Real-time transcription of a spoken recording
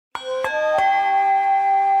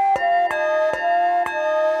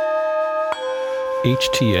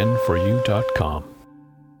HTN4U.com.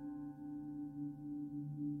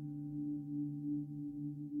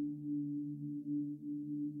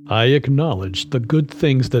 I acknowledge the good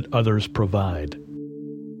things that others provide.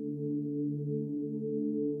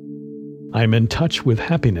 I'm in touch with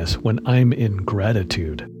happiness when I'm in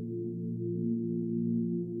gratitude.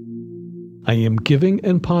 I am giving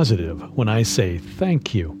and positive when I say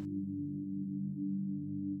thank you.